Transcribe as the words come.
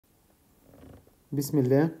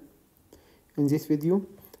Bismillah. In this video,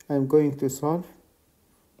 I am going to solve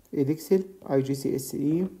Edexcel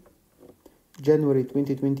IGCSE January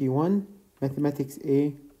 2021 Mathematics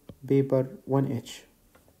A Paper 1H.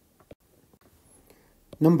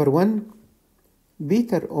 Number 1.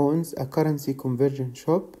 Peter owns a currency conversion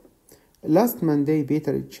shop. Last Monday,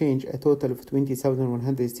 Peter exchanged a total of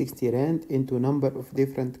 20,160 Rand into a number of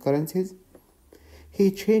different currencies.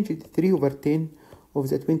 He changed 3/10 of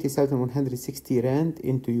the 20,160 Rand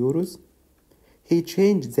into euros. He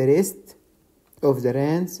changed the rest of the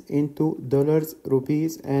rands into dollars,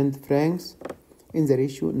 rupees, and francs in the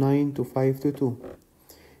ratio 9:5:2.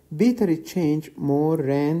 Peter changed more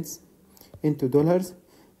rands into dollars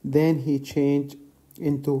than he changed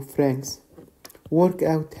into francs. Work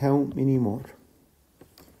out how many more.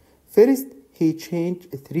 First, he changed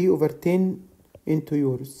 3/10 into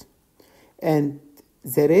euros and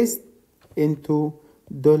the rest into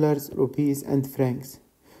dollars, rupees, and francs.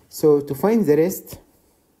 So to find the rest,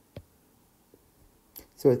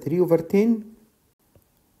 3/10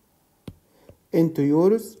 into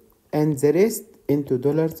euros and the rest into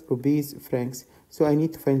dollars, rupees, francs. So I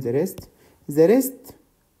need to find the rest. The rest,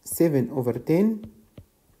 7/10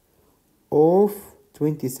 of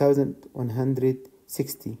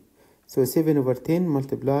 20,160. So 7/10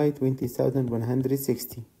 multiply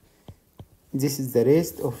 20,160. This is the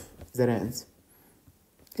rest of the rands.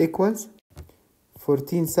 Equals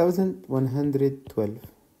 14,112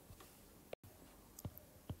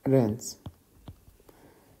 rands.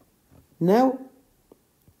 Now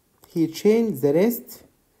he changed the rest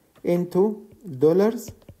into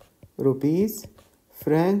dollars, rupees,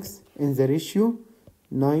 francs in the ratio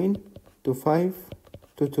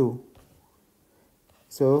 9:5:2.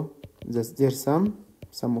 So their sum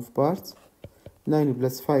of parts, 9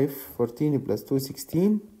 plus 5, 14 plus 2,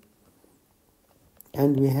 16.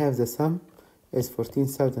 And we have the sum is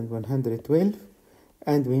 14,112.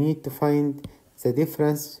 And we need to find the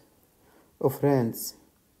difference of rands,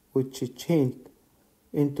 which changed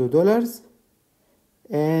into dollars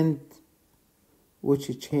and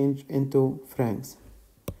which changed into francs.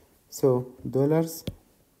 So dollars,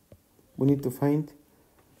 we need to find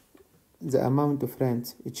the amount of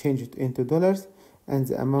rands it changed into dollars and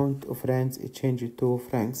the amount of rands it changed to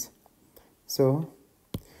francs. So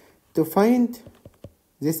to find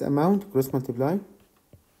this amount, cross multiply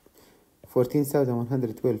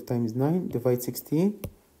 14,112 times 9, divide 16.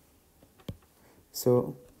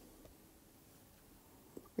 So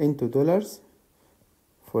into dollars,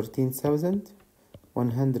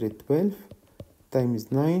 14,112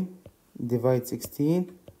 times 9, divide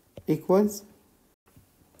 16 equals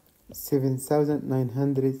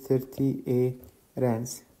 7,938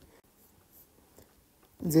 rands.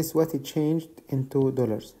 This is what it changed into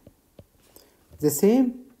dollars. The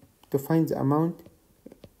same to find the amount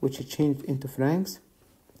which it changed into francs.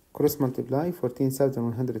 Cross multiply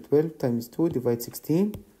 14,112 times 2, divide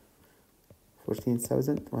 16.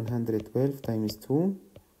 14,112 times 2,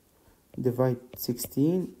 divide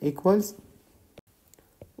 16 equals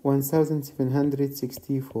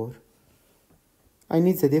 1,764. I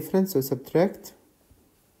need the difference, so subtract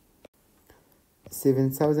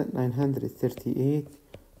 7,938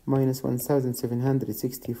 minus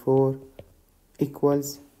 1,764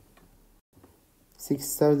 equals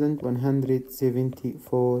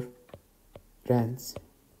 6,174 rands.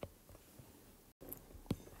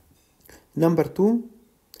 Number 2,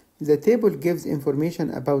 the table gives information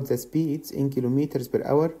about the speeds in kilometers per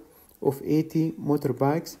hour of 80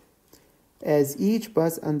 motorbikes as each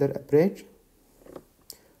pass under a bridge.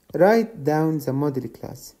 Write down the model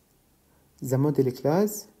class. The model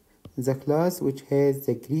class, the class which has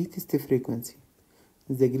the greatest frequency.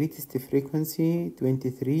 The greatest frequency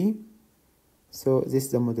 23. So this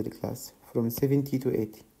is the model class from 70 to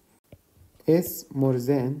 80. S more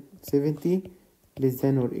than 70, less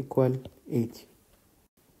than or equal 80.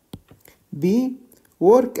 B,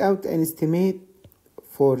 work out an estimate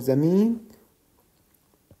for the mean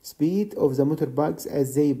speed of the motorbikes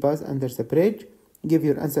as they pass under the bridge. Give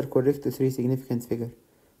your answer correct to 3 significant figures.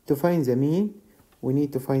 To find the mean, we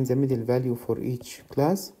need to find the middle value for each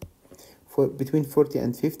class. For between 40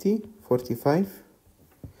 and 50, 45.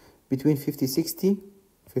 Between 50, 60,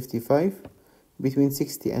 55. Between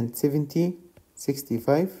 60 and 70,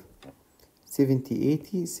 65. 70,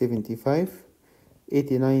 80, 75.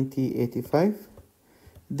 80, 90, 85.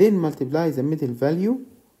 Then multiply the middle value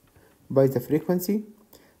by the frequency.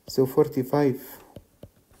 So 45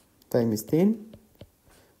 times 10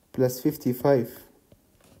 plus 55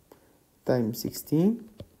 times 16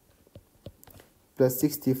 plus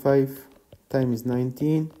 65 times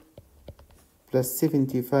 19 plus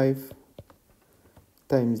 75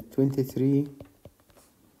 times 23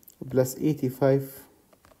 plus 85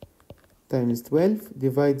 times 12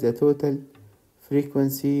 divide the total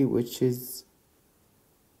frequency, which is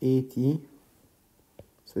 80.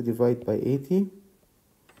 So divide by 80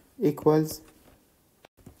 equals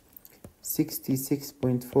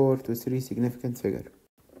 66.4 to 3 significant figure.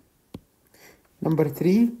 Number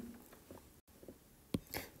three,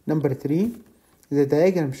 the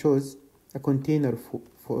diagram shows a container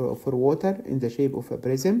for water in the shape of a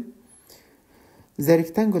prism. The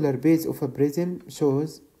rectangular base of a prism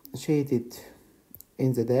shows shaded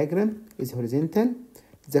in the diagram is horizontal.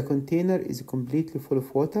 The container is completely full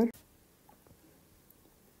of water.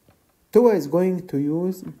 Tua is going to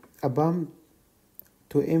use a pump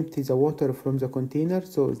to empty the water from the container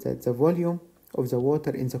so that the volume of the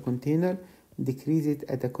water in the container decreases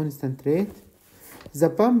at a constant rate. The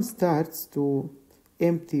pump starts to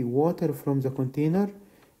empty water from the container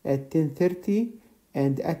at 10:30,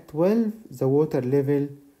 and at 12 the water level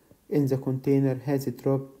in the container has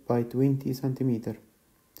dropped by 20 centimeters.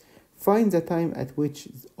 Find the time at which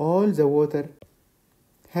all the water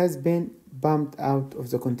has been pumped out of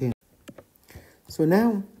the container. So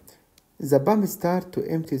now the pump starts to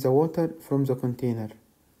empty the water from the container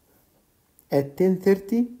at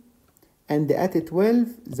 10:30, and at 12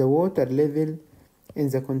 the water level in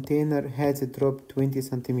the container has dropped 20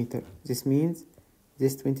 centimeters. This means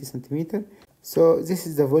this 20 centimeters. So this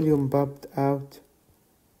is the volume pumped out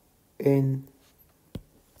in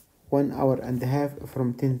 1 hour and a half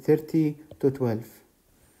from 10:30 to 12.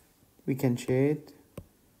 We can shade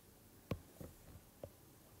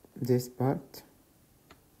this part.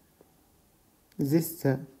 This is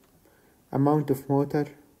the amount of water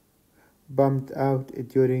pumped out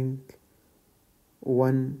during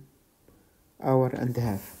 1 hour and a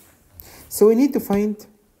half. So we need to find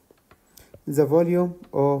the volume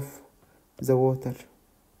of the water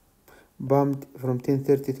pumped from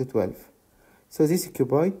 10:30 to 12. So this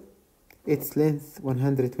cuboid, its length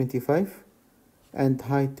 125 and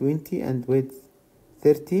height 20 and width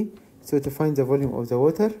 30. So to find the volume of the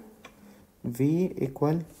water, V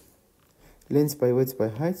equal length by width by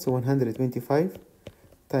height, so 125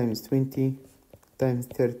 times 20 times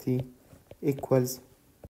 30 equals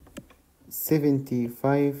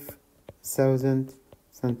 75,000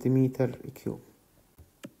 centimeter cube.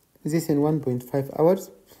 This in 1.5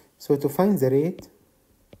 hours. So to find the rate,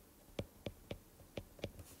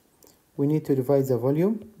 we need to divide the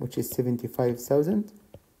volume, which is 75,000,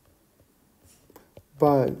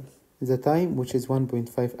 by the time, which is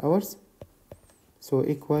 1.5 hours. So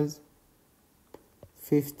equals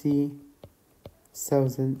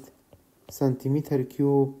 50,000 centimeter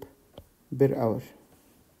cube per hour.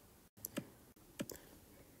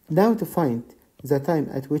 Now to find the time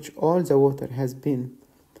at which all the water has been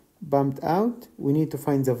pumped out, we need to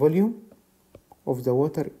find the volume of the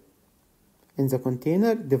water in the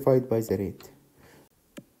container divided by the rate.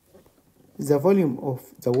 The volume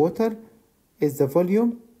of the water is the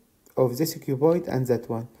volume of this cuboid and that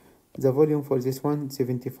one. The volume for this one,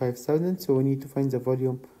 75,000, so we need to find the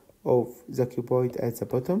volume of the cuboid at the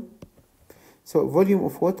bottom. So volume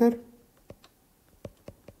of water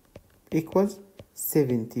equals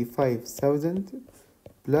 75,000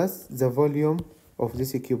 plus the volume of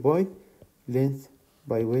this cuboid, length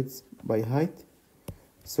by width by height.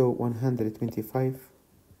 So 125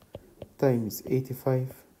 times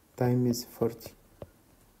 85 times 40.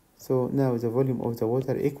 So now the volume of the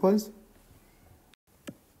water equals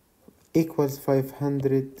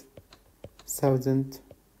 500,000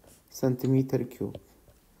 centimeter cube.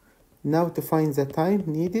 Now to find the time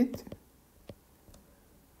needed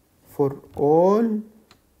for all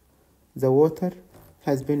the water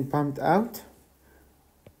has been pumped out.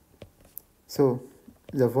 So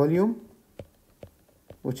the volume,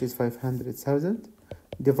 which is 500,000,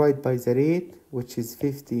 divided by the rate, which is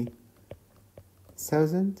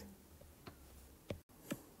 50,000,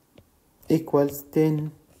 equals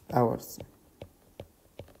 10 hours.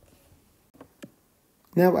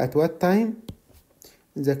 Now at what time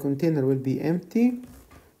the container will be empty?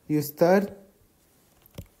 You start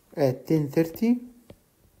at 10:30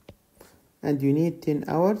 and you need 10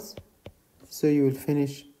 hours, so you will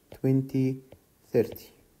finish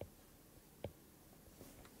 20:30.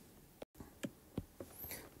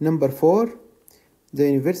 Number 4, the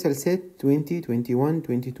universal set 20, 21,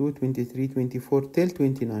 22, 23, 24 till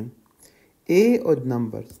 29. A odd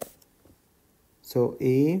numbers. So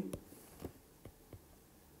A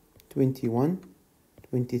 21,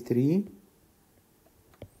 23,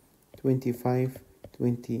 25,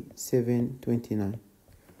 27, 29.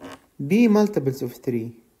 B multiples of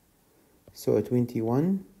 3. So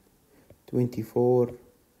 21, 24,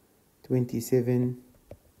 27.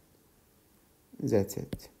 That's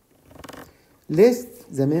it.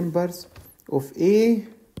 List the members of A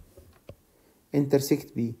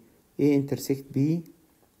intersect B. A intersect B,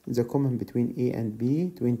 the common between A and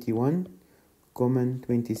B, 21, common,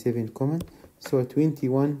 27, common. So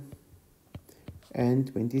 21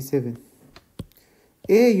 and 27.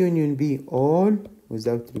 A union B, all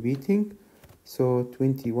without repeating. So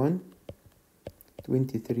 21,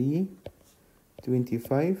 23,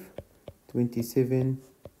 25, 27,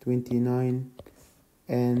 29,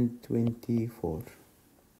 and 24.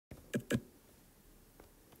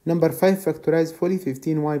 Number 5, factorize fully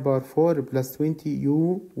 15y power 4 plus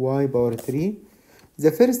 20y power 3.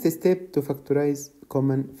 The first step to factorize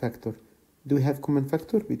common factor. Do we have common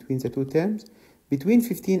factor between the two terms? Between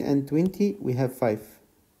 15 and 20, we have 5.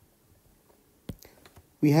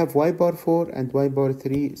 We have y power 4 and y power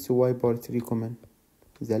 3, so y power 3 common,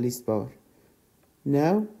 the least power.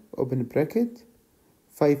 Now, open bracket,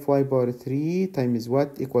 5y power 3 times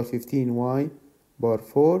what equal 15y power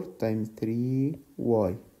 4 times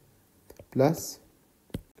 3y plus,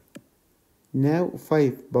 now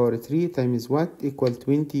 5 power 3 times what equal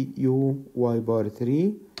 20y power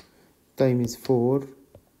 3 times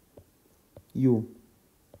 4u.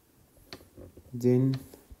 Then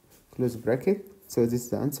close bracket. So this is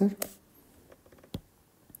the answer.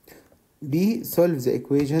 B, solve the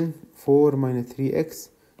equation 4 minus 3x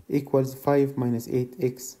equals 5 minus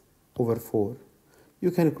 8x over 4.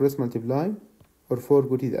 You can cross multiply, or 4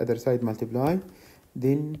 go to the other side, multiply.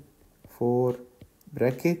 Then 4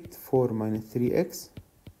 bracket 4 minus 3x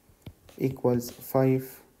equals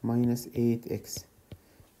 5 minus 8x.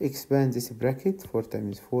 Expand this bracket, 4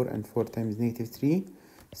 times 4 and 4 times negative 3.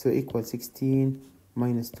 So equals 16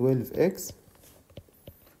 minus 12x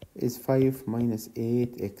is 5 minus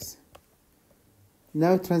 8x.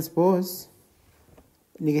 Now transpose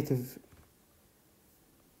negative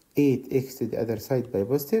 8x to the other side by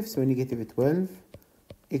positive, so negative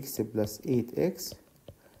 12x plus 8x,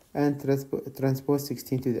 and transpose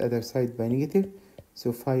 16 to the other side by negative,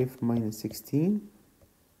 so 5 minus 16.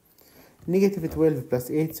 Negative 12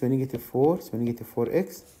 plus 8, so negative 4, so negative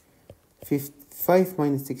 4x. 5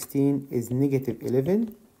 minus 16 is negative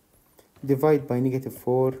 11. Divide by negative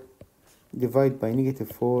 4, divide by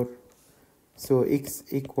negative 4, so x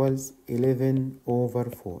equals 11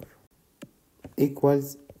 over 4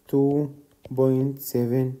 equals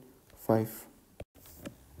 2.75.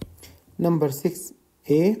 Number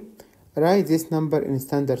 6a, write this number in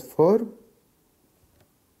standard form.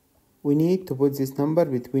 We need to put this number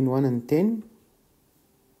between 1 and 10.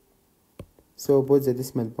 So put the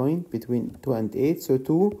decimal point between 2 and 8, so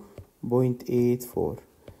 2.84.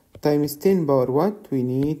 Times 10 power what? We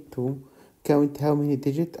need to count how many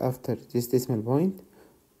digits after this decimal point.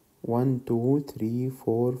 1, 2, 3,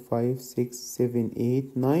 4, 5, 6, 7,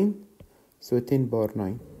 8, 9. So 10 power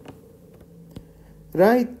 9.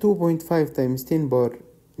 Write 2.5 times 10 power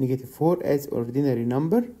negative 4 as ordinary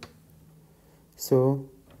number. So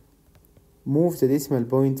move the decimal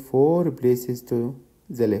point 4 places to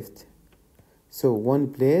the left. So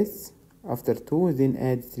 1 place after 2, then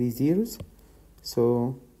add 3 zeros.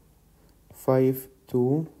 So 5,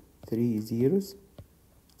 2, 3 zeros,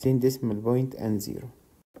 then decimal point and 0.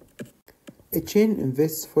 A chain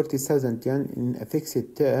invests 40,000 yen in a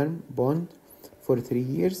fixed term bond for 3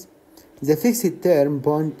 years. The fixed term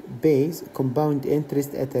bond pays compound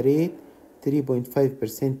interest at a rate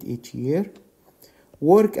 3.5% each year.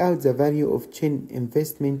 Work out the value of chain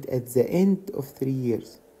investment at the end of 3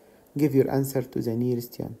 years. Give your answer to the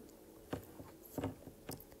nearest yen.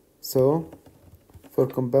 So, for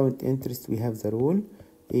compound interest, we have the rule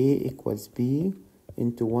A equals B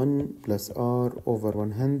into 1 plus R over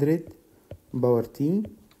 100 power T.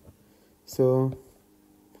 So,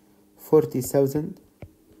 40,000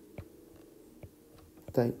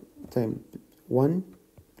 times 1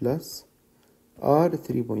 plus R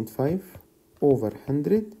 3.5 over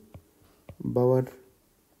 100 power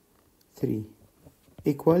 3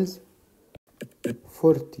 equals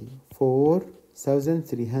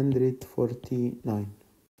 44,349.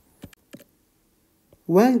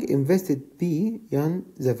 Wang invested B yen.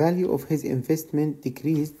 The value of his investment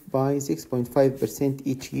decreased by 6.5%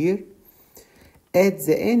 each year. At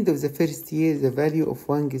the end of the first year, the value of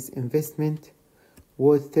Wang's investment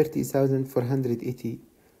was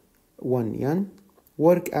 30,481 yen.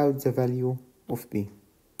 Work out the value of B.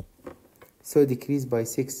 So decrease by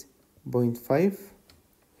 6.5,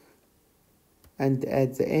 and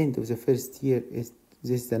at the end of the first year is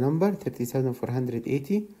this the number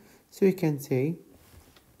 30,480. So you can say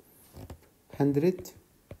 100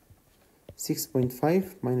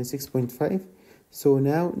 6.5 minus 6.5, so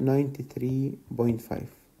now 93.5.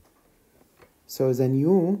 So the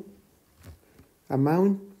new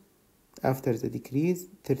amount after the decrease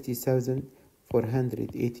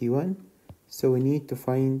 30,481. So we need to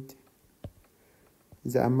find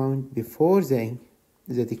the amount before the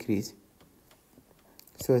decrease.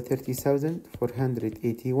 So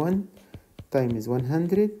 30,481 times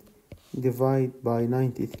 100 divide by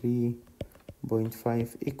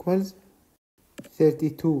 93.5 equals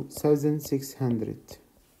 32,600.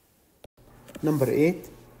 Number 8.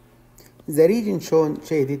 The region shown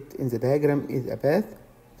shaded in the diagram is a path.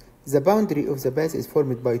 The boundary of the path is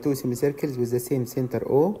formed by two semicircles with the same center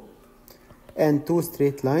O and two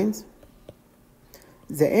straight lines.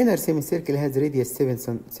 The inner semicircle has radius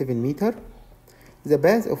 7 meter. The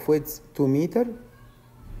path of width 2 meter.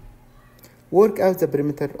 Work out the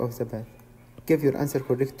perimeter of the path. Give your answer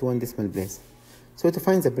correct to one decimal place. So to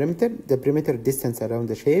find the perimeter distance around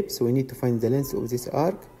the shape, so we need to find the length of this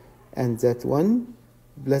arc and that one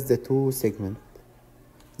plus the two segment.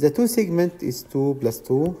 The two segment is 2 plus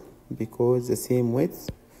 2 because the same width.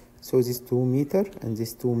 So this 2 meter and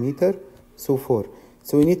this 2 meter, so 4.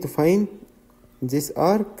 So we need to find this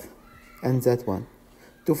arc and that one.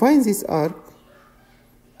 To find this arc,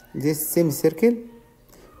 this semicircle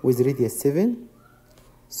with radius 7.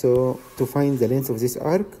 So to find the length of this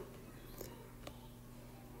arc,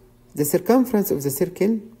 the circumference of the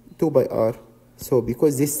circle 2 by r. So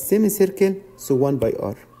because this semicircle, so 1 by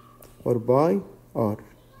r or by r.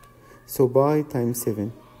 So by times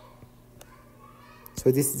 7. So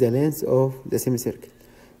this is the length of the semicircle.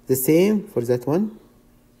 The same for that one,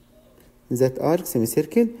 that arc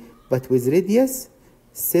semicircle, but with radius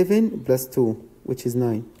 7 plus 2, which is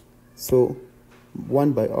 9. So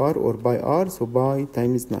 1 by r or by r, so by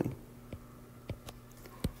times 9.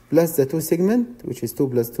 Plus the two segment, which is 2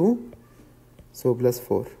 plus 2, so plus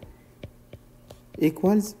 4,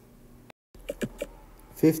 equals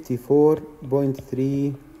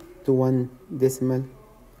 54.3 to 1 decimal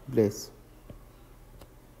place.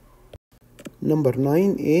 Number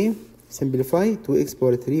 9a, simplify 2x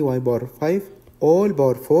power 3 y power 5 all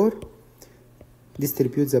power 4.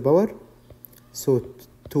 Distribute the power. So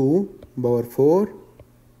 2 power 4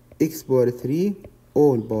 x power 3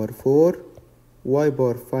 all power 4 y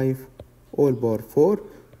power 5 all power 4.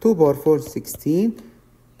 2 power 4 16.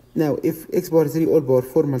 Now if x power 3 all power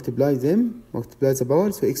 4 multiply the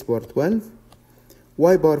power, so x power 12.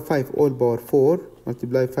 Y power 5 all power 4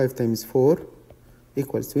 multiply 5 times 4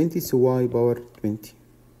 equals 20, so y power 20.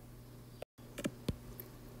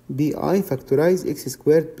 bi factorize x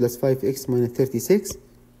squared plus 5x minus 36.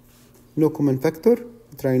 No common factor,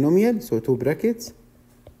 trinomial, so 2 brackets.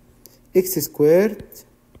 X squared,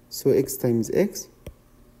 so x times x.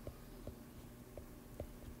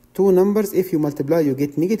 Two numbers, if you multiply you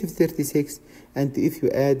get negative 36, and if you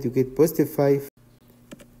add you get positive 5.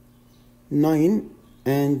 9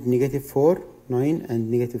 and negative 4, 9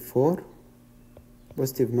 and negative 4,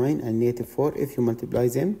 positive 9 and negative 4. If you multiply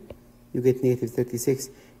them you get negative 36.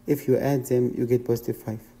 If you add them you get positive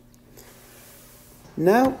 5.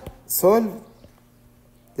 Now solve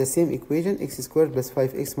the same equation, x squared plus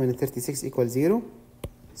 5x minus 36 equals 0.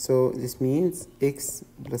 So this means x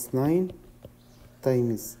plus 9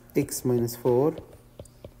 times x minus 4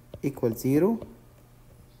 equals 0.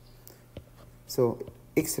 So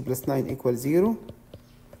x plus 9 equals 0.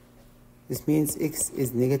 This means x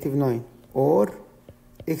is negative 9, or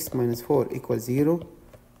x minus 4 equals 0.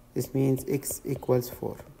 This means x equals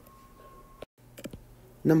 4.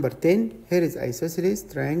 Number 10, here is isosceles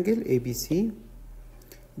triangle ABC.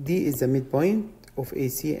 D is the midpoint of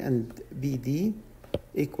AC and BD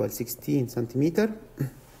equals 16 centimeter.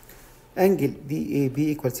 Angle DAB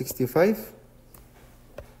equals 65.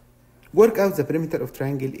 Work out the perimeter of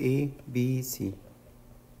triangle ABC.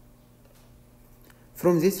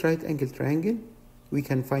 From this right angle triangle, we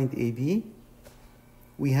can find AB.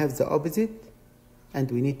 We have the opposite, and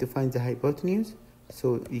we need to find the hypotenuse.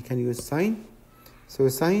 So we can use sine. So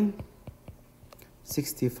sine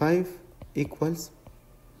 65 equals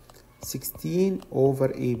 16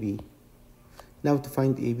 over AB. Now to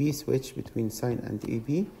find AB, switch between sine and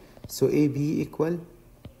AB. So AB equal,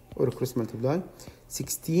 or cross multiply,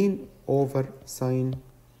 16 over sine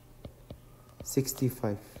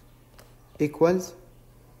 65 equals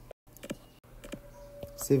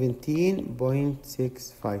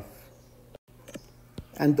 17.65.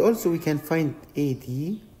 And also we can find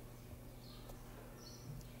AD.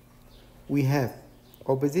 We have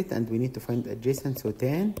opposite and we need to find adjacent, so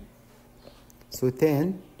tan. So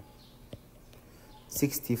tan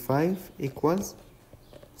 65 equals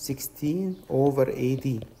 16 over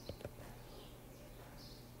AD.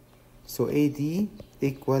 So AD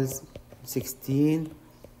equals 16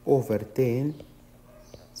 over 10,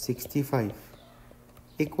 65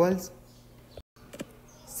 equals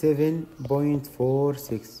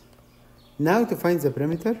 7.46. Now to find the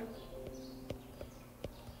perimeter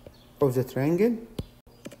of the triangle,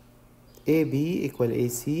 AB equal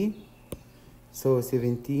AC, so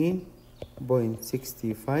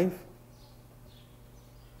 17.65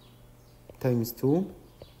 times 2,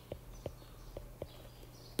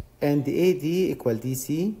 and AD equal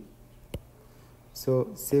DC, so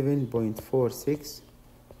 7.46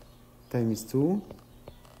 times 2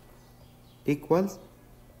 equals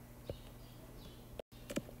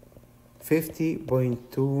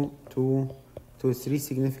 50.22 to 3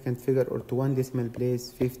 significant figure, or to 1 decimal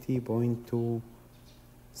place, 50.2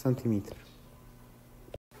 centimeter.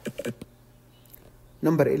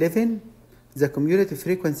 Number 11, the cumulative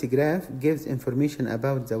frequency graph gives information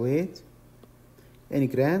about the weight in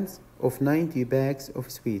grams of 90 bags of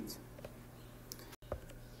sweets.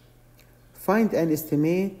 Find an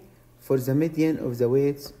estimate for the median of the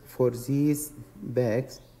weights for these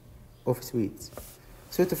bags of sweets.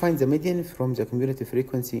 So to find the median from the cumulative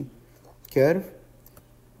frequency curve,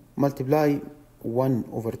 multiply 1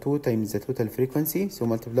 over 2 times the total frequency. So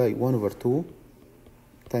multiply 1 over 2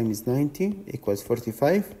 times 90 equals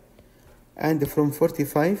 45. And from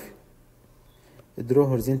 45, draw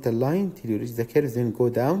horizontal line till you reach the curve, then go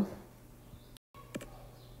down.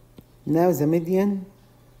 Now the median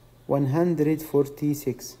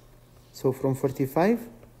 146. So from 45,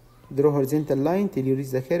 draw horizontal line till you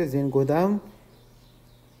reach the curve, then go down.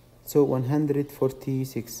 So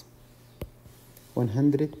 146.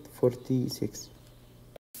 146.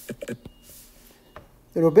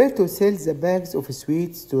 Roberto sells the bags of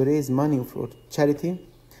sweets to raise money for charity.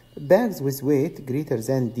 Bags with weight greater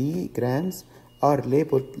than D grams are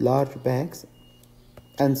labeled large bags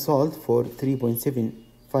and sold for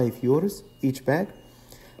 3.75 euros each bag.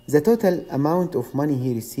 The total amount of money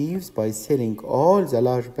he receives by selling all the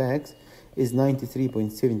large bags is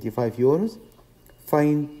 93.75 euros.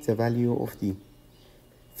 Find the value of D.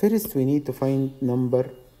 First, we need to find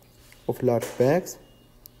number of large bags.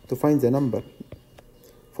 To find the number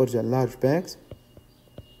for the large bags,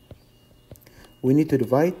 we need to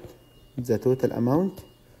divide the total amount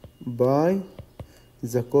by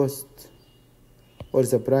the cost or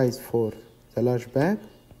the price for the large bag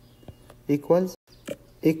equals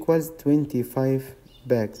 25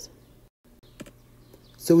 bags.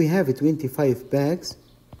 So we have 25 bags,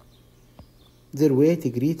 their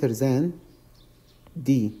weight greater than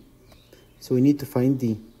D. So we need to find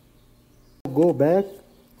D. Go back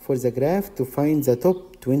for the graph to find the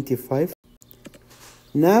top 25.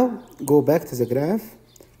 Now go back to the graph.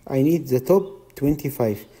 I need the top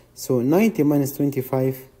 25. So 90 minus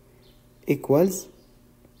 25 equals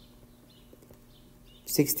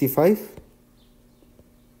 65.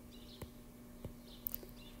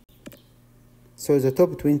 So the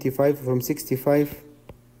top 25 from 65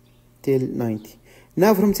 till 90.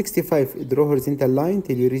 Now from 65, draw horizontal line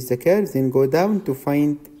till you reach the curve, then go down to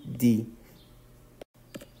find D.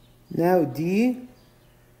 Now D,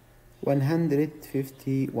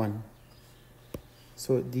 151.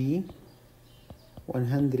 So D,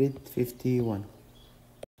 151.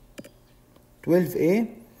 12a,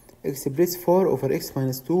 express 4 over x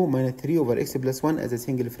minus 2 minus 3 over x plus 1 as a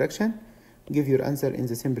single fraction. Give your answer in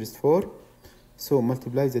the simplest form. So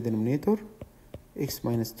multiply the denominator, x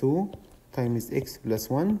minus 2 times x plus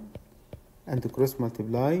 1, and to cross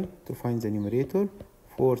multiply to find the numerator,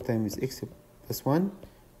 4 times x plus 1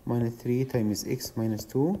 minus 3 times x minus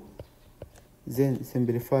 2. Then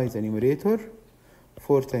simplify the numerator,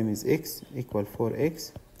 4 times x equal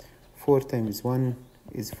 4x, 4 times 1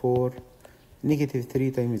 is 4, negative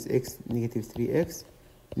 3 times x, negative 3x,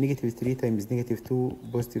 negative 3 times negative 2,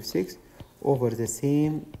 positive 6, over the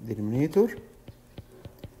same denominator.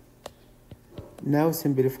 Now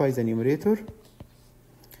simplify the numerator,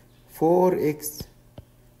 4x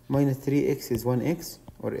minus 3x is 1x,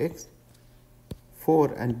 or x,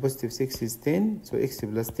 4 and positive 6 is 10, so x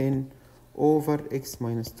plus 10 over x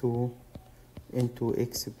minus 2 into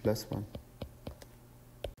x plus 1.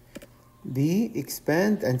 B,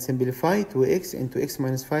 expand and simplify 2x into x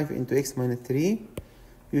minus 5 into x minus 3.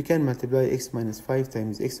 You can multiply x minus 5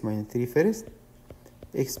 times x minus 3 first.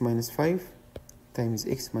 X minus 5 times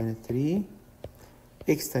x minus 3.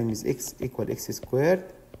 X times x equal x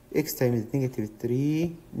squared. X times negative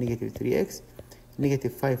 3, negative 3x.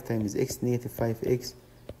 Negative 5 times x, negative 5x.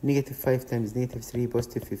 Negative 5 times negative 3,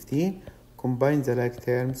 positive 15. Combine the like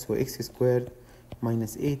terms, so x squared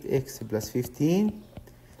minus 8x plus 15.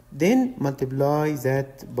 Then multiply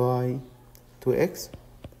that by 2x.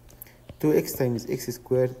 2x times x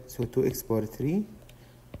squared, so 2x power 3.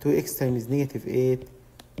 2x times negative 8,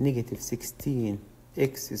 negative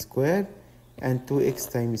 16x squared. And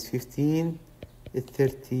 2x times 15 is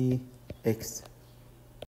 30x.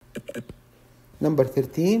 Number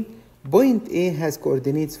 13. Point A has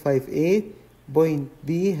coordinates 5, 8. Point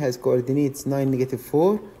B has coordinates 9, negative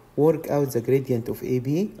 4. Work out the gradient of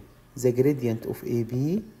AB. The gradient of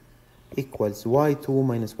AB equals y2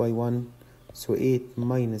 minus y1, so 8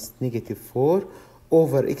 minus negative 4,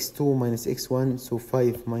 over x2 minus x1, so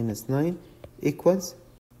 5 minus 9, equals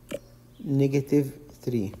negative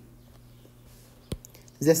 3.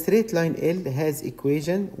 The straight line L has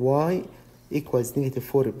equation y equals negative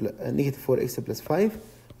 4x plus 5.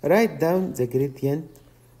 Write down the gradient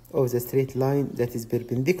of the straight line that is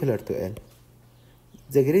perpendicular to L.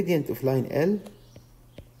 The gradient of line L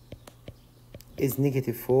is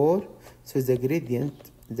negative 4, so the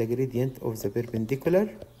gradient of the perpendicular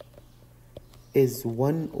is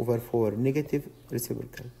 1 over 4, negative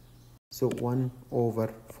reciprocal, so 1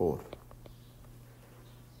 over 4.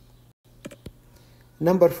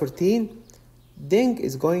 Number 14, Deng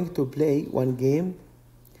is going to play one game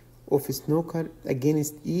of snooker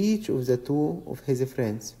against each of the two of his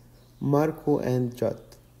friends, Marco and Judd.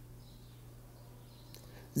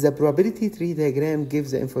 The probability tree diagram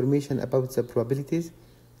gives the information about the probabilities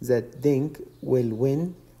that Deng will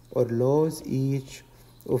win or lose each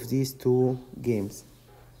of these two games.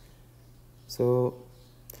 So,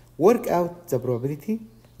 work out the probability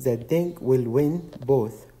that Deng will win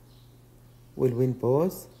both.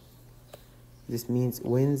 This means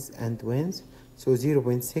wins and wins. So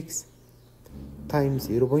 0.6 times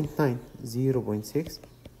 0.9. 0.6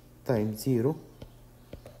 times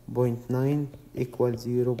 0.9 equals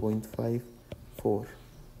 0.54.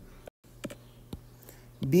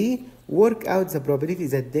 B. Work out the probability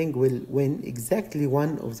that Deng will win exactly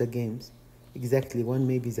one of the games. Exactly one,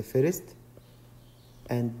 maybe the first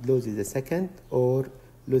and loses the second, or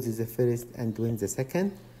loses the first and wins the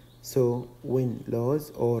second. So win,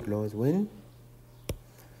 lose, or lose, win.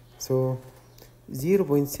 So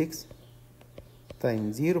 0.6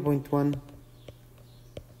 times 0.1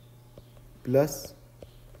 plus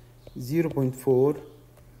 0.4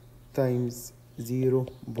 times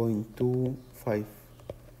 0.25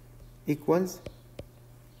 equals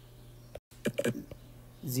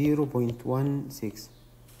 0.16.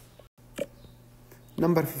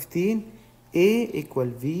 Number 15, A equal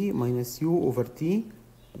V minus U over T.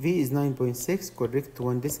 V is 9.6, correct to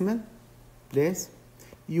one decimal place.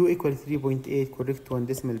 U equal 3.8, correct to one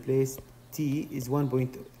decimal place. T is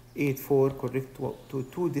 1.84, correct to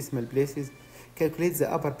two decimal places. Calculate the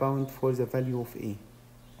upper bound for the value of A.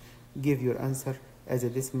 Give your answer as a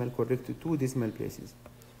decimal, correct to two decimal places.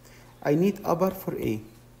 I need upper for A.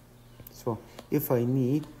 So if I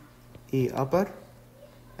need A upper,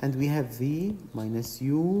 and we have V minus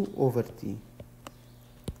U over T.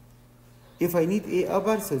 If I need A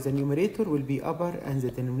upper, so the numerator will be upper and the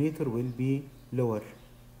denominator will be lower.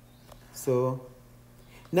 So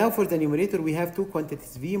now for the numerator, we have two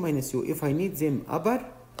quantities, V minus U. If I need them upper,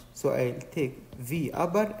 so I'll take V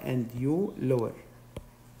upper and U lower.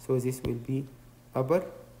 So this will be upper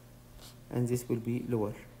and this will be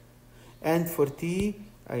lower. And for T,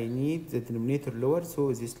 I need the denominator lower,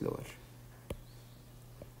 so this lower.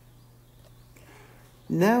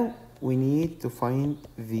 Now we need to find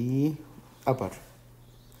V upper.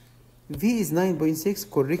 V is 9.6,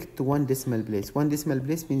 correct to one decimal place. One decimal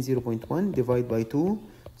place means 0.1, divide by 2,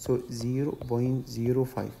 so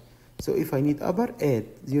 0.05. So if I need upper, add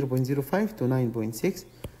 0.05 to 9.6,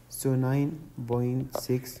 so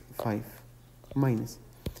 9.65 minus.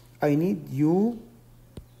 I need U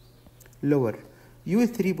lower. U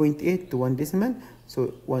is 3.8 to one decimal,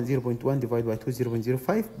 so 0.1 divided by 2,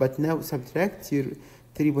 0.05. But now subtract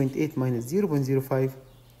 3.8 minus 0.05,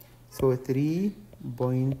 so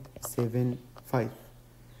 3.75.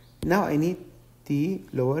 Now I need T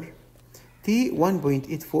lower. T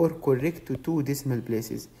 1.84, correct to two decimal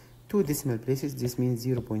places. Two decimal places, this means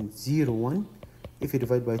 0.01. If you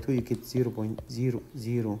divide by 2, you get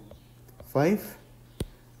 0.005.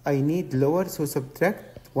 I need lower, so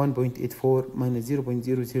subtract 1.84 minus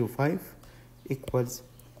 0.005 equals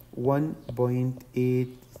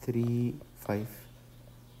 1.835.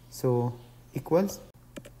 So equals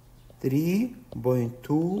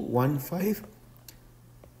 3.215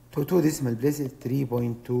 to two decimal places,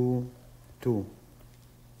 3.22.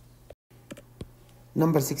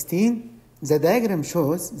 Number 16, the diagram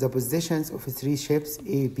shows the positions of three shapes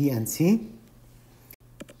A, B, and C.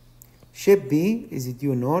 Shape B is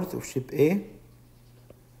due north of shape A.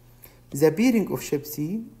 The bearing of shape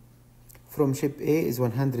C from shape A is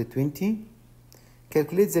 120.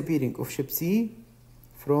 Calculate the bearing of shape C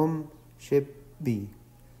from shape B.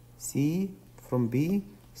 C from B,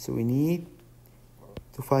 so we need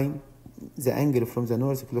to find the angle from the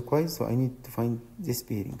north clockwise, so I need to find this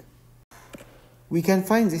bearing. We can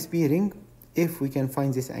find this bearing if we can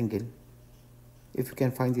find this angle. If we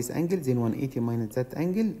can find this angle, then 180 minus that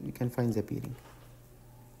angle, we can find the bearing.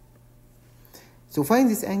 So find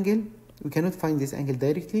this angle, we cannot find this angle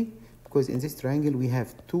directly because in this triangle we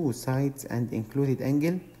have two sides and included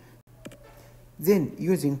angle. Then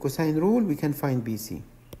using cosine rule, we can find BC.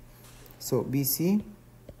 So BC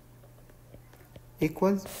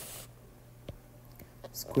equals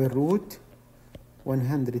square root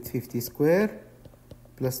 150 square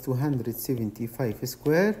plus 275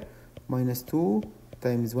 square minus 2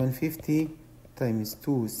 times 150 times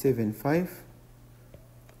 275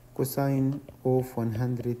 cosine of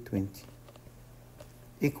 120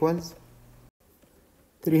 equals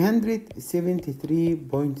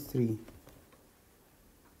 373.3.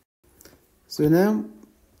 So now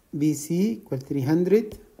BC equal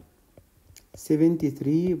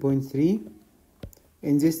 373.3.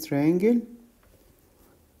 In this triangle,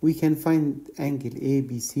 we can find angle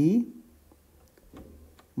ABC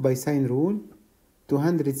by sine rule.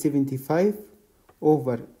 275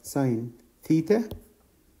 over sine theta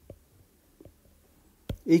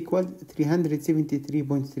equal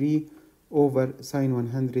 373.3 over sine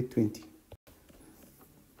 120.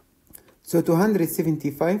 So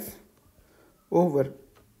 275 over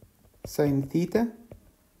sine theta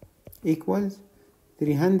equals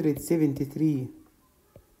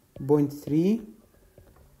 373.3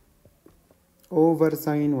 over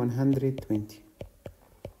sine 120.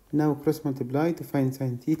 Now cross multiply to find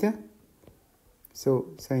sine theta.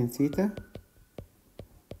 So sine theta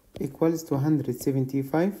equals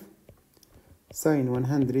 275 sine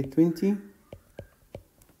 120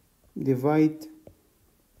 divide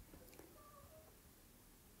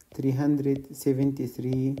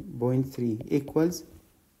 373.3 equals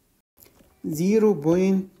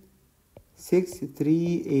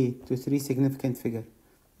 0.638 to 3 significant figure.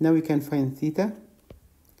 Now we can find theta.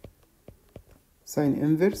 Sine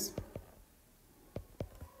inverse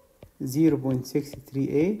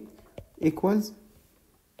 0.638 equals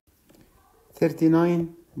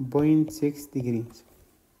 39.6 degrees.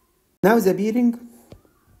 Now the bearing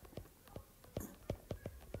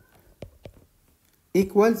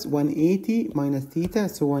equals 180 minus theta,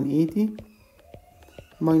 so 180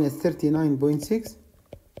 minus 39.6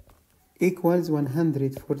 equals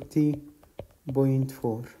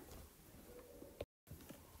 140.4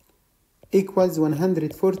 equals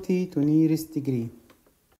 140 to nearest degree.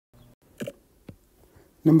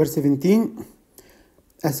 Number 17.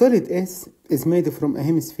 A solid S is made from a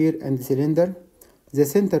hemisphere and a cylinder. The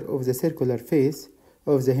center of the circular face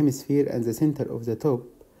of the hemisphere and the center of the top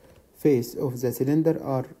face of the cylinder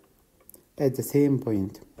are at the same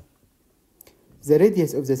point. The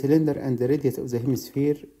radius of the cylinder and the radius of the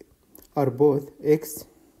hemisphere are both x.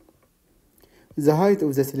 The height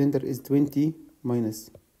of the cylinder is 20 minus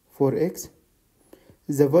 4x.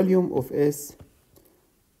 The volume of S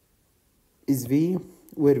is V,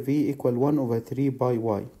 where V equal 1 over 3 by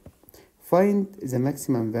Y. Find the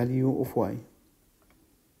maximum value of Y.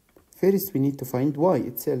 First we need to find Y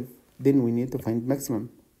itself, then we need to find maximum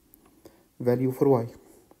value for Y.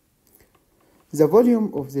 The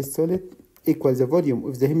volume of the solid equals the volume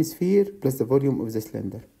of the hemisphere plus the volume of the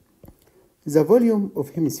cylinder. The volume of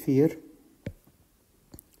hemisphere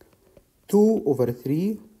 2 over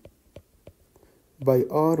 3 by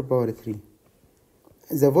R power 3.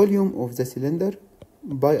 The volume of the cylinder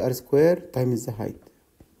by R square times the height.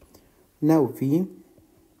 Now V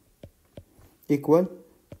equal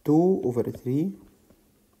 2 over 3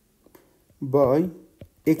 by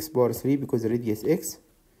x power 3 because the radius x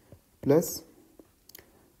plus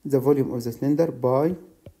the volume of the cylinder by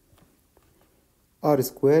R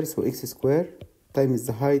square, so x square times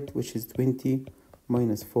the height, which is 20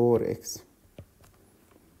 minus 4x.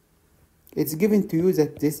 It's given to you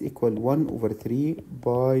that this equal 1 over 3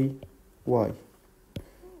 by y.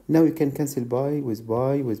 Now you can cancel by with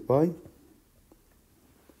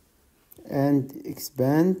and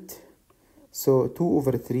expand. So 2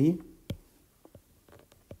 over 3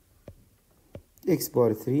 x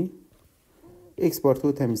power 3, x power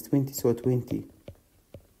 2 times 20, so 20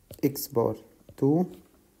 x power 2,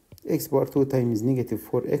 x power 2 times negative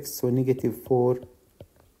 4x, so negative 4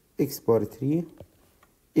 x power 3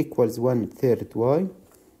 equals 1/3 y.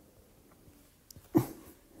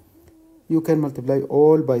 You can multiply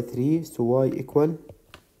all by 3, so y equal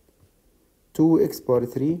 2x power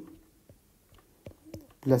 3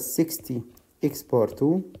 plus 60x power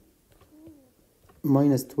 2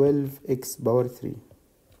 minus 12x power 3.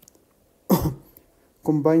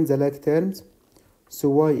 Combine the like terms, so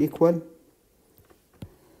y equal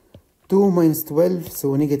 2 minus 12,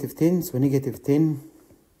 so negative 10, so negative 10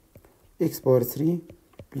 x power 3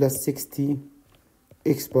 plus 60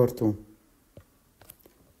 x power 2.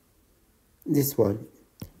 This y.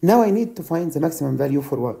 Now I need to find the maximum value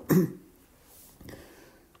for y.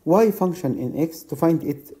 Y function in x, to find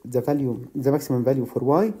the maximum value for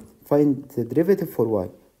y, find the derivative for y.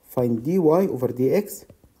 Find dy over dx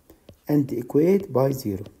and equate by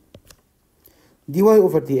 0. dy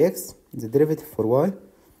over dx, the derivative for y,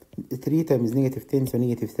 3 times negative 10, so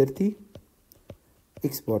negative 30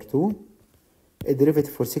 x power 2. A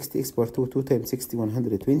derivative for 60x power 2, 2 times 60,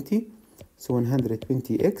 120, so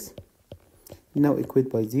 120x. Now equate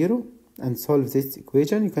by 0 and solve this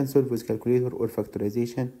equation. You can solve with calculator or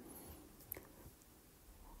factorization.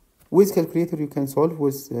 With calculator you can solve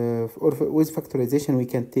with, with factorization we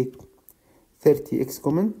can take 30x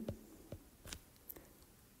common.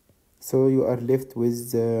 So you are left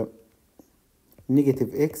with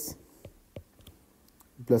negative x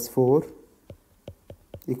plus 4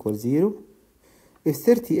 equals 0. If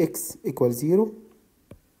 30x equals 0,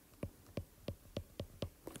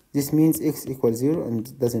 this means x equals 0 and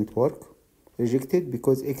it doesn't work. Rejected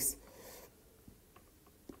because x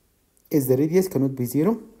is the radius, cannot be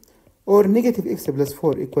 0. Or negative x plus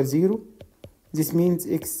 4 equals 0. This means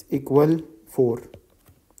x equal 4.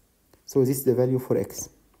 So this is the value for x.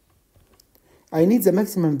 I need the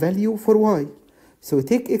maximum value for y. So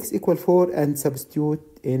take x equal 4 and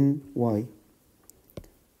substitute in y.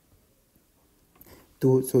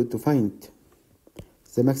 To find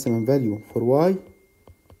the maximum value for y,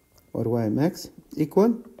 or y max,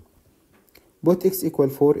 equal, put x equal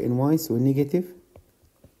 4 in y, so negative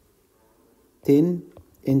 10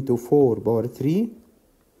 into 4 power 3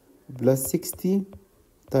 plus 60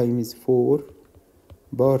 times 4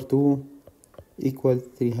 power 2 equal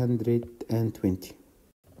 320.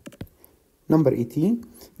 Number 18.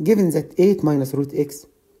 Given that 8 minus root x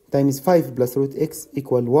times 5 plus root x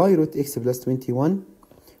equal y root x plus 21,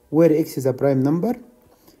 where x is a prime number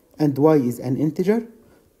and y is an integer,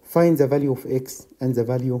 find the value of x and the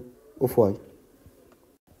value of y.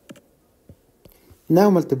 Now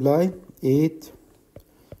multiply 8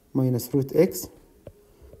 minus root x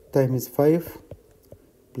times 5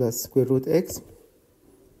 plus square root x.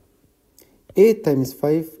 8 times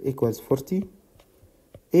 5 equals 40.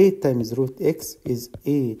 8 times root x is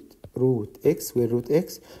 8 root x square root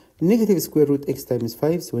x. Negative square root x times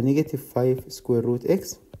 5, so negative 5 square root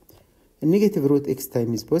x. And negative root x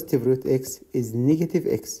times positive root x is negative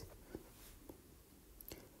x.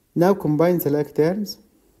 Now combine the like terms.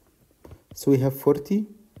 So we have 40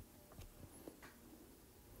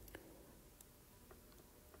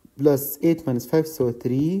 plus 8 minus 5, so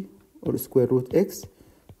 3 or square root x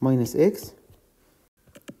minus x.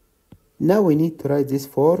 Now we need to write this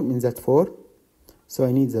form in that form. So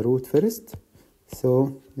I need the root first.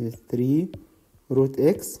 So it's 3 root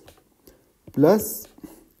x plus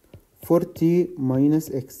 40 minus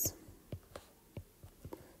x.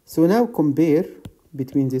 So now compare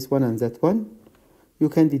between this one and that one. You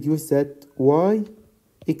can deduce that y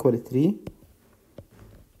equal 3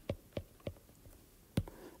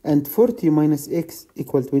 and 40 minus x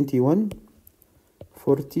equal 21.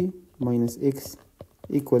 40 minus x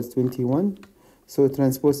equals 21. So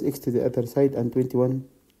transpose x to the other side and 21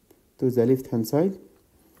 to the left hand side.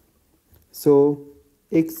 So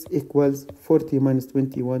x equals 40 minus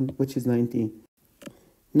 21, which is 19.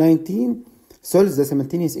 19 solves the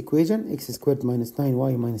simultaneous equation x squared minus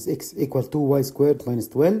 9y minus x equals 2y squared minus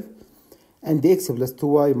 12, and x plus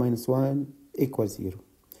 2y minus 1 equals 0.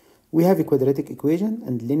 We have a quadratic equation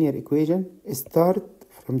and linear equation. Start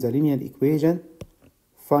from the linear equation,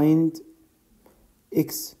 find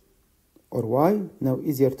x or y. Now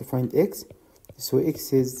easier to find x. So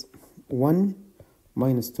x is 1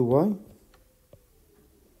 minus 2y.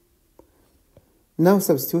 Now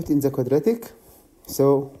substitute in the quadratic.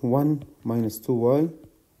 So 1 minus 2y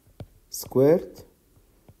squared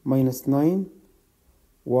minus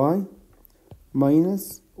 9y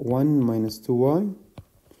minus 1 minus 2y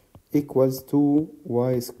equals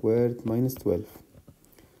 2y squared minus 12.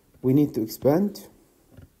 We need to expand.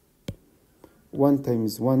 1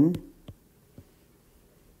 times 1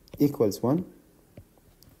 equals 1.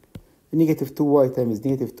 Negative 2y times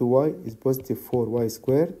negative 2y is positive 4y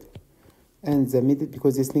squared. And the middle,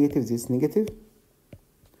 because this negative.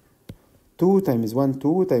 2 times 1,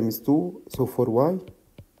 2 times 2, so 4y.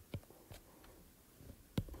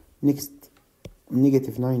 Next,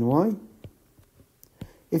 negative 9y.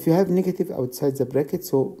 If you have negative outside the bracket,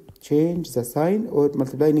 so change the sign or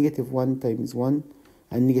multiply negative 1 times 1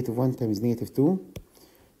 and negative 1 times negative 2.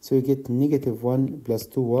 So you get negative 1 plus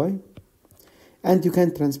 2y. And you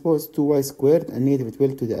can transpose 2y squared and negative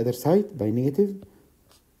 12 to the other side by negative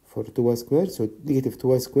for 2y squared. So negative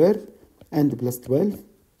 2y squared and plus 12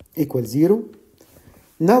 equals 0.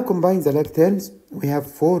 Now combine the like terms. We have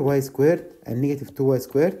 4y squared and negative 2y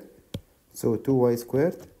squared. So 2y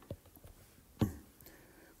squared.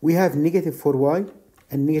 We have negative 4y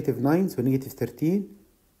and negative 9, so negative 13.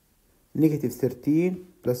 Negative 13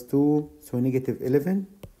 plus 2, so negative 11.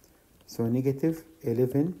 So negative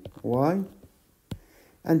 11y.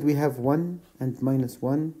 And we have 1 and minus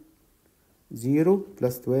 1, 0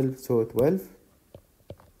 plus 12, so 12.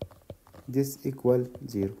 This equals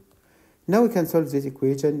 0. Now we can solve this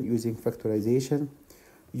equation using factorization,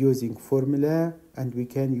 using formula, and we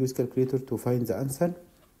can use calculator to find the answer.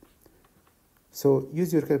 So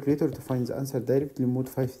use your calculator to find the answer directly, mode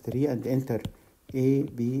 5-3, and enter A,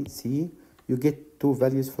 B, C. You get two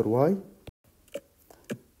values for y.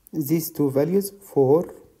 These two values,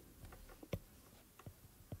 4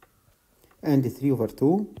 and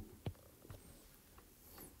 3/2.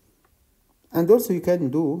 And also you can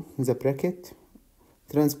do the bracket,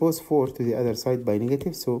 transpose 4 to the other side by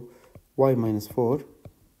negative, so y minus 4,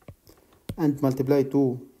 and multiply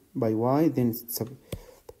 2 by y, then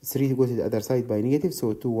 3 to go to the other side by negative,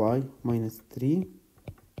 so 2y minus 3.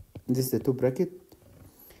 This is the two bracket.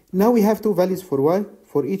 Now we have two values for y.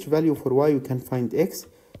 For each value for y, we can find x.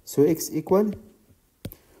 So x equal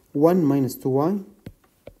 1 minus 2y.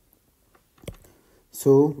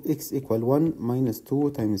 So x equal 1 minus 2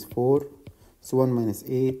 times 4. So 1 minus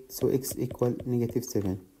 8. So x equal negative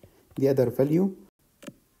 7. The other value,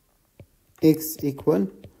 x equal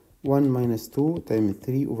 1 minus 2 times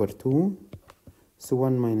 3/2. So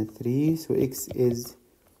 1 minus 3, so x is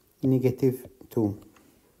negative 2.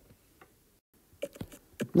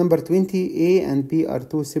 Number 20, A and B are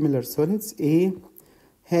two similar solids. A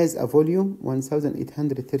has a volume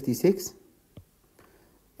 1836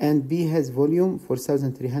 and B has volume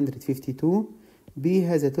 4352. B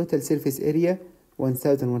has a total surface area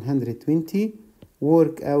 1120.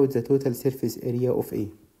 Work out the total surface area of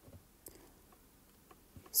A.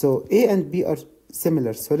 So A and B are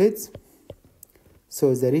similar solids.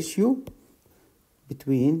 So the ratio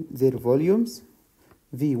between their volumes,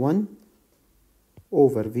 V1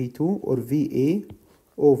 over V2 or VA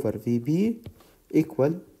over VB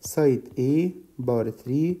equal side A power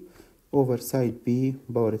 3 over side B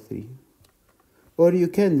power 3. Or you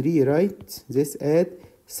can rewrite this as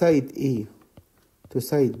side A to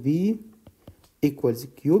side B equals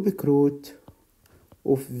cubic root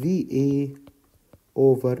of VA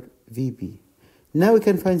over VB. Now we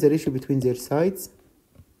can find the ratio between their sides.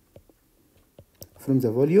 From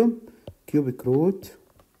the volume, cubic root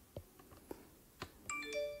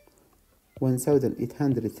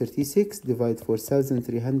 1836 divided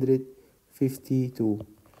 4352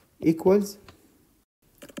 equals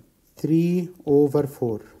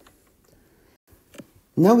 3/4.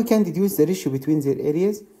 Now we can deduce the ratio between their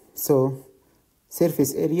areas. So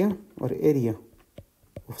surface area or area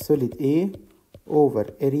of solid A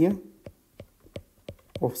over area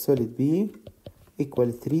of solid B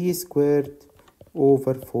equal 3 squared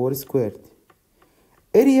over 4 squared.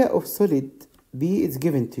 Area of solid B is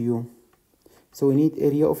given to you. So we need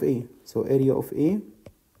area of A. So area of A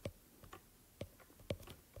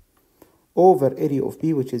over area of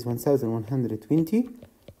B, which is 1120,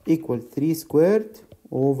 equal 3 squared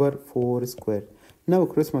over 4 squared. Now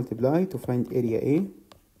cross multiply to find area A.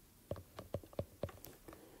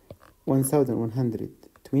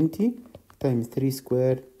 1120 times 3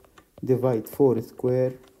 squared divide 4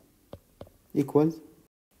 squared equals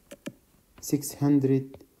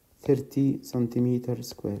 630 centimeter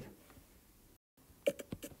square.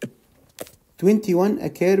 21. A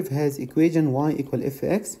curve has equation y equal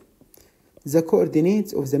fx. The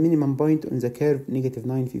coordinates of the minimum point on the curve negative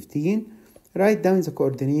 9, 15. Write down the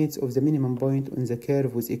coordinates of the minimum point on the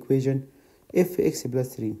curve with equation fx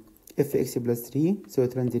plus 3. Fx plus 3, so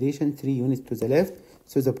translation 3 units to the left.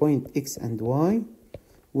 So the point x and y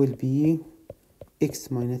will be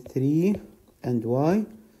x minus 3 and y.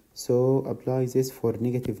 So apply this for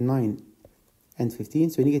negative 9 and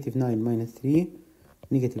 15. So negative 9 minus 3,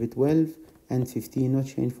 negative 12 and 15, no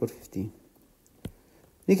change for 15.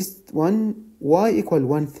 Next one, y equal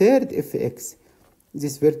 1/3 fx.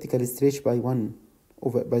 This vertical is stretched by 1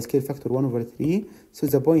 over by scale factor 1/3. So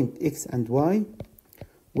the point x and y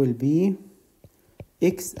will be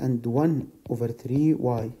x and 1/3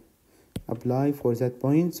 y. Apply for that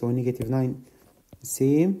point. So negative 9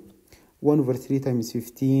 same. 1 over 3 times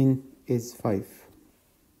 15 is 5.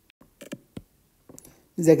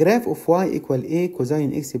 The graph of y equal a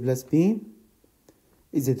cosine x plus b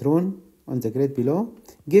is drawn on the grid below.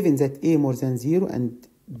 Given that a more than 0 and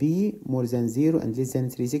b more than 0 and less than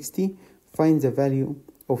 360, find the value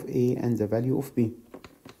of a and the value of b.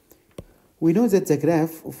 We know that the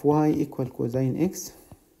graph of y equal cosine x,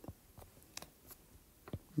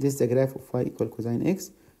 this is the graph of y equal cosine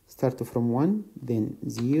x, start from 1, then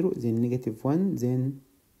 0, then negative 1, then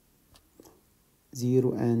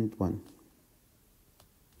 0 and 1.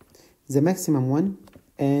 The maximum 1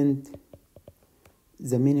 and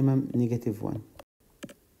the minimum negative 1.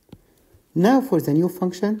 Now for the new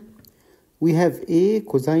function, we have a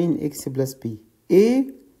cosine x plus b. A,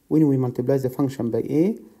 when we multiply the function by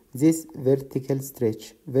a, this vertical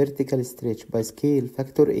stretch by scale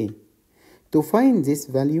factor a. To find this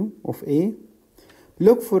value of a,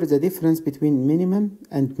 look for the difference between minimum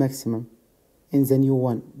and maximum. In the new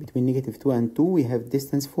one, between negative 2 and 2, we have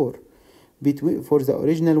distance 4. For the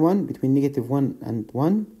original one, between negative 1 and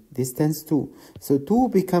 1, distance 2. So 2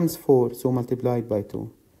 becomes 4, so multiplied by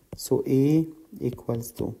 2. So a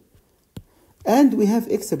equals 2. And we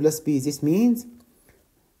have x plus b. This means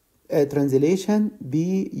translation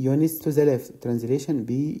b units to the left. Translation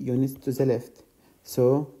b units to the left.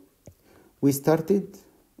 So we started,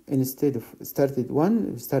 instead of started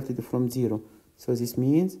 1, we started from 0. So this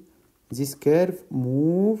means this curve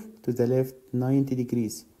move to the left 90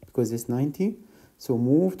 degrees. Because it's 90, so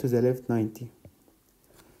move to the left 90.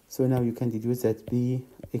 So now you can deduce that b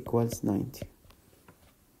equals 90.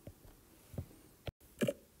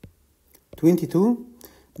 22.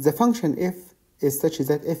 The function f is such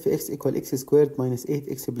that fx equal x squared minus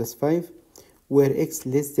 8x plus 5, where x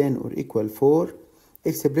less than or equal 4.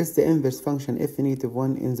 Express the inverse function f negative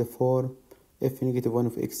 1 in the form f negative 1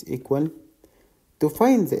 of x equal. To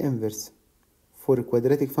find the inverse for a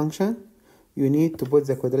quadratic function, you need to put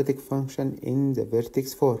the quadratic function in the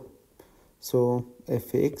vertex form. So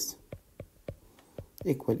fx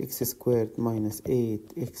equal x squared minus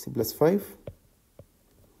 8x plus 5.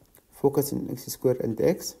 Focus on x squared and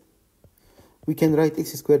x. We can write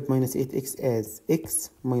x squared minus 8x as x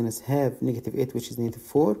minus half negative 8, which is negative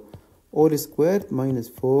 4, all squared minus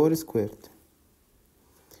 4 squared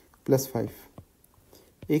plus 5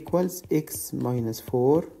 equals x minus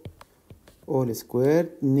 4 all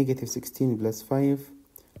squared, negative 16 plus 5,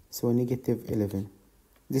 so negative 11.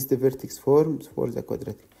 This is the vertex form for the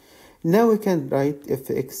quadratic. Now we can write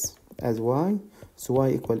fx as y, so y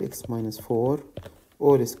equal x minus 4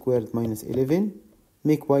 all squared minus 11.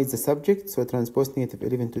 Make y the subject, so transpose negative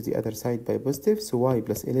 11 to the other side by positive, so y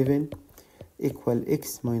plus 11 equal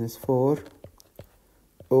x minus 4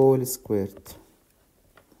 all squared.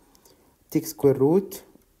 Take square root.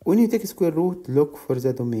 When you take square root, look for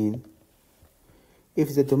the domain.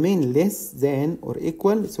 If the domain less than or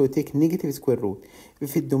equal, so take negative square root.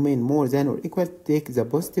 If the domain more than or equal, take the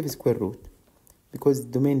positive square root. Because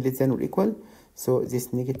the domain less than or equal, so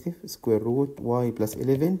this negative square root y plus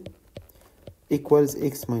 11 equals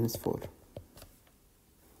x minus 4.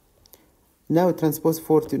 Now transpose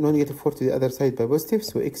 4 to negative 4 to the other side by positive,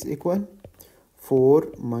 so x equal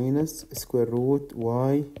 4 minus square root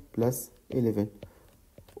y plus 11.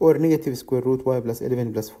 Or negative square root y plus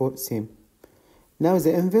 11 plus 4, same. Now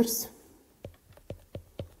the inverse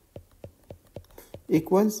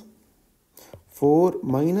equals 4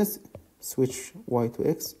 minus, switch y to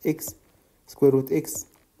x, x square root x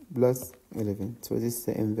plus 11. So this is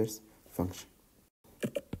the inverse function.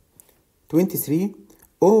 23.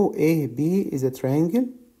 OAB is a triangle.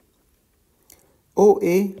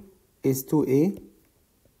 OA is 2A.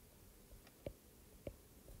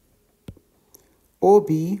 OB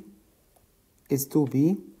is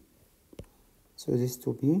 2B. So this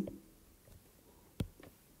 2B.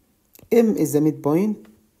 M is the midpoint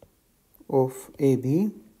of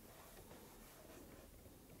AB.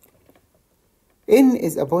 N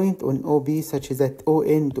is a point on OB such that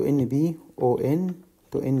ON to NB, ON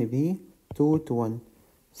to NB, 2 to 1.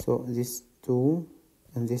 So this 2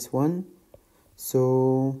 and this 1.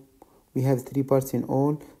 So we have 3 parts in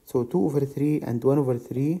all. So 2 over 3 and 1 over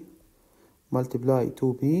 3 multiply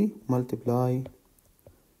 2b multiply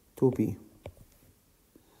 2b.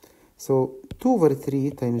 So 2 over 3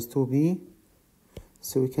 times 2b.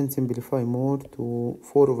 So we can simplify more to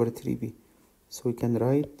 4 over 3b. So we can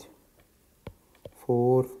write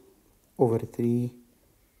 4 over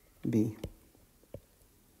 3b.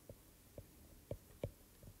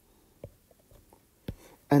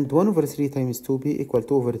 And 1 over 3 times 2b equal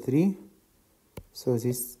 2 over 3. So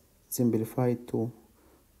this simplified to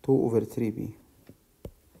 2 over 3b.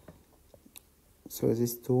 So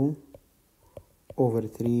this 2 over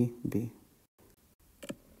 3b.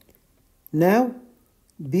 Now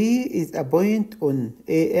B is a point on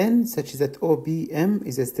AN such that OBM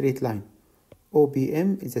is a straight line.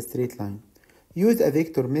 OBM is a straight line. Use a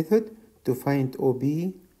vector method to find OB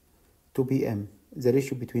to BM, the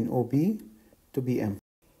ratio between OB to BM.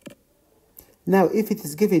 Now if it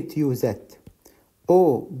is given to you that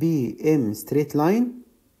OBM straight line,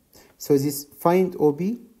 so this find OB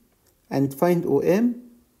and find OM,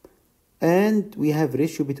 and we have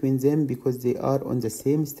ratio between them because they are on the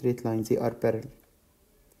same straight line, they are parallel.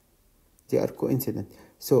 They are coincident.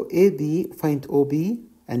 So AB find OB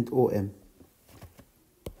and OM.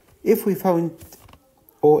 If we found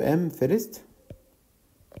OM first,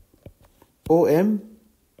 OM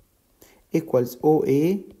equals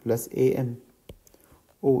OA plus AM.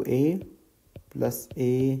 OA plus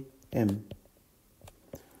AM.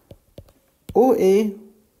 OA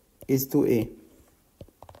is 2A.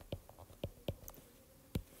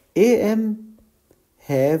 AM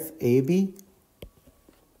have AB.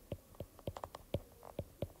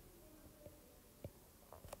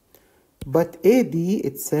 But AB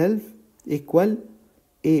itself equal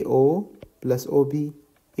AO plus OB,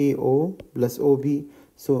 AO plus OB.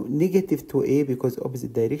 So negative 2A because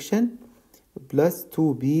opposite direction, plus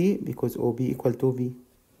 2B because OB equal to B.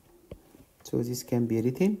 So this can be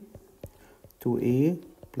written 2A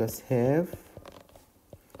plus half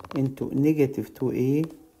into negative 2A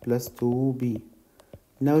plus 2B.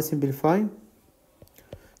 Now simplify.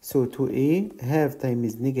 So 2A, half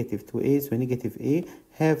times negative 2A, so negative A,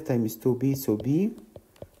 half times 2B, so B.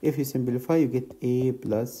 If you simplify, you get A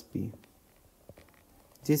plus B.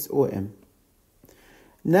 This OM.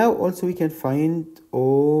 Now also we can find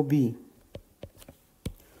OB.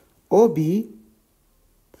 OB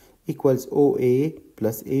equals OA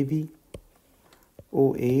plus AB.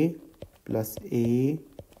 OA plus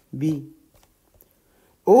AB.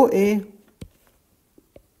 OA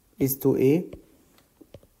is 2A.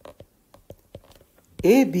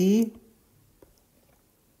 AB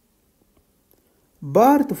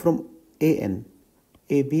part from AN.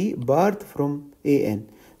 AB part from AN.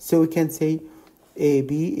 So we can say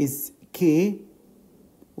AB is K,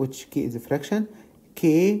 which K is a fraction,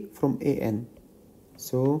 K from AN.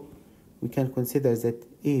 So we can consider that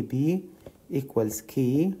AB equals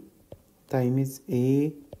K times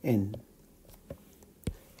AN.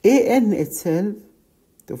 AN itself,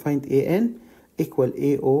 to find AN, equal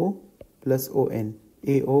AO plus ON.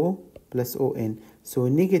 AO plus ON. So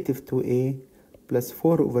negative 2A plus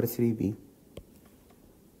 4 over 3B.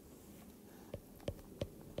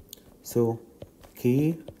 So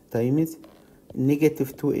K times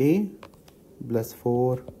negative 2A plus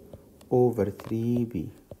 4 over 3B.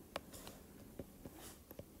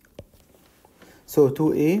 So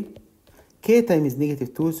 2A, K times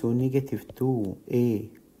negative 2, so negative 2A,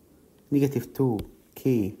 negative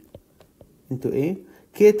 2K into A.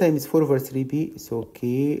 K times 4 over 3B, so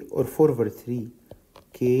K, or 4 over 3,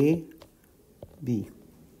 KB.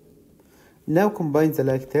 Now combine the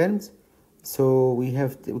like terms. So we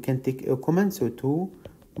can take a common, so 2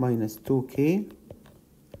 minus 2K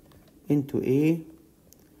into A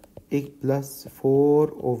plus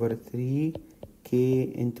 4 over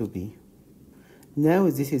 3K into B. Now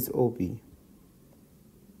this is OB.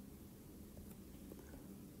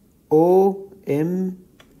 OMB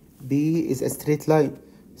is a straight line.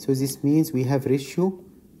 So this means we have ratio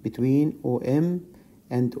between OM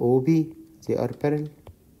and OB. They are parallel.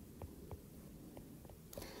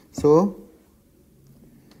 So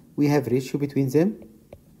we have ratio between them.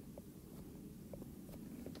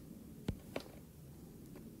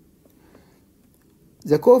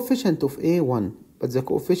 The coefficient of A 1, but the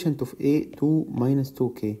coefficient of A 2 minus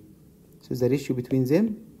 2K. So the ratio between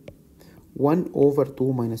them 1 over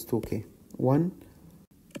 2 minus 2K. 1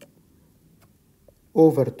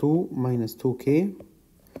 over 2 minus 2K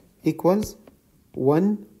equals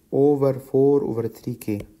 1 over 4 over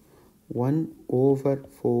 3K. 1 over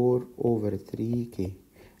 4 over 3K.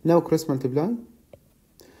 Now cross multiply.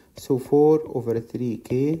 So 4 over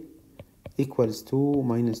 3K equals 2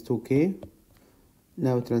 minus 2K.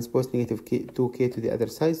 Now transpose negative 2K to the other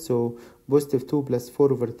side. So positive 2 plus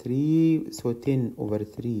 4 over 3. So 10 over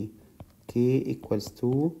 3K equals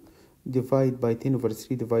 2. Divide by 10 over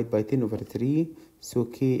 3. Divide by 10 over 3. So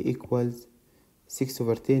K equals 6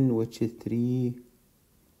 over 10, which is 3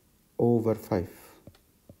 over 5.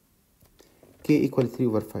 K equals 3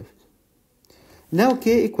 over 5. Now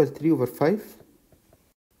K equals 3 over 5.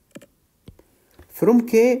 From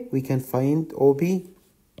K, we can find OB.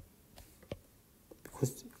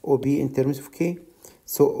 Because OB in terms of K.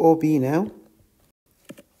 So OB now.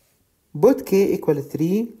 Put K equal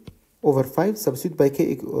 3 over 5. Substitute by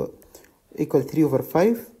k equal 3 over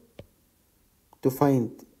 5 to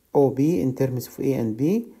find OB in terms of A and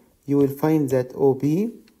B. You will find that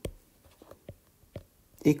OB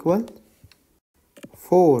equal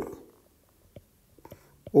 4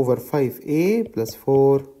 over 5A plus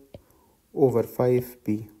 4 over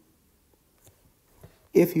 5B.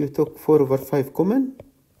 If you took 4 over 5 common,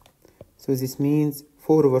 so this means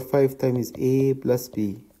 4 over 5 times A plus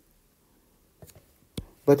B.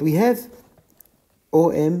 But we have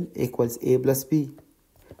OM equals A plus B,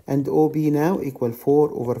 and OB now equal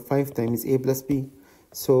 4 over 5 times A plus B.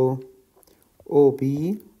 So OB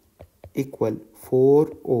equal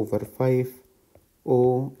 4 over 5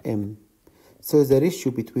 OM. So the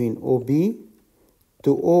ratio between OB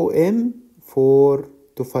to OM 4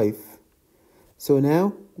 to 5. So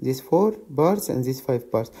now this 4 bars and this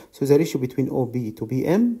 5 bars. So the ratio between OB to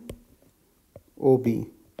BM, OB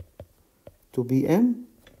to BM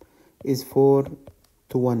is 4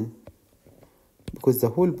 to 1. Because the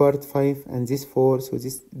whole part 5 and this 4, so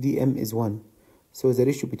this BM is 1. So the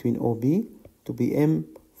ratio between OB to BM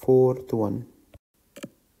 4 to 1.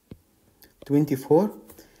 24.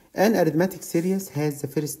 An arithmetic series has the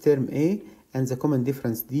first term A and the common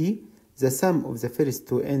difference D. The sum of the first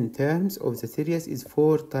two n terms of the series is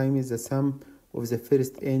 4 times the sum of the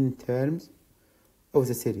first n terms of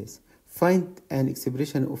the series. Find an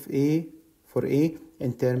expression of A for A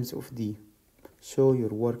in terms of D. Show you're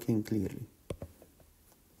working clearly.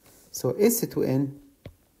 So S to n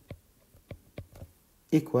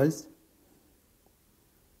equals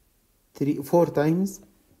 4 times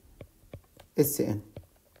Sn.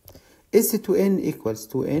 S to n equals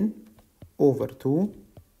 2n over 2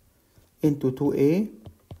 into 2a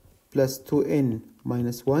plus 2n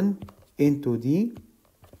minus 1 into d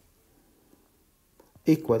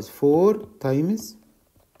equals 4 times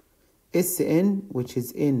Sn, which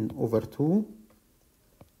is n over 2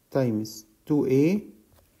 times 2a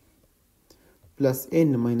plus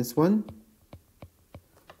n minus 1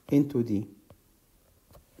 into d.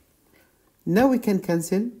 Now we can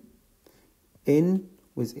cancel n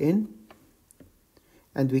with n,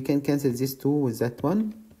 and we can cancel this 2 with that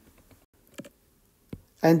 1,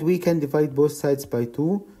 and we can divide both sides by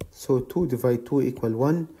 2. So 2 divide 2 equal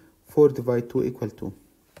 1, 4 divide 2 equal 2.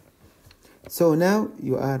 So now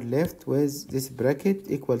you are left with this bracket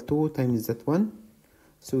equal 2 times that 1.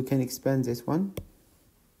 So we can expand this 1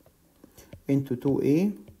 into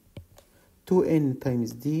 2a. 2n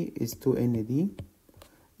times d is 2nd.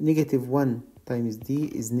 Negative 1 times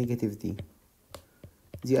d is negative d.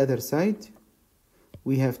 The other side,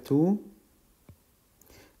 we have 2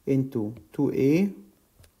 into 2a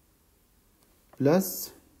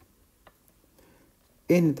plus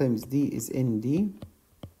n times d is nd.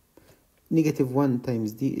 Negative 1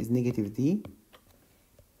 times d is negative d.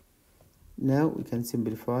 Now we can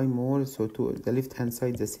simplify more. So to the left hand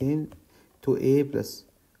side the same. 2a plus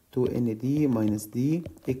 2nd minus d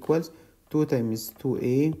equals 2 times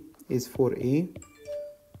 2a is 4a.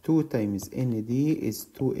 2 times nd is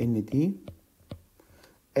 2nd.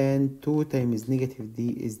 And 2 times negative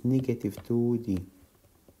d is negative 2d.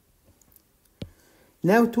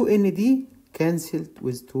 Now 2nd cancelled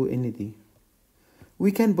with 2nd.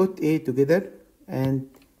 We can put a together and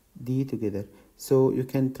d together. So you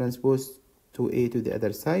can transpose 2a to the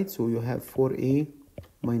other side. So you have 4a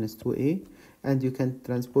minus 2a. And you can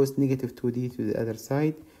transpose negative 2d to the other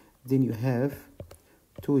side. Then you have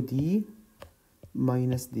 2d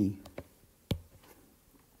minus d.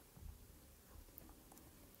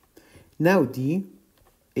 Now d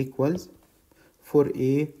equals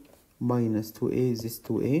 4a minus 2a is this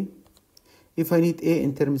 2a. If I need a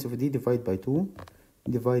in terms of d, divide by 2.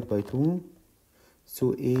 Divide by 2.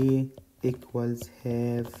 So a equals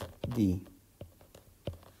half d.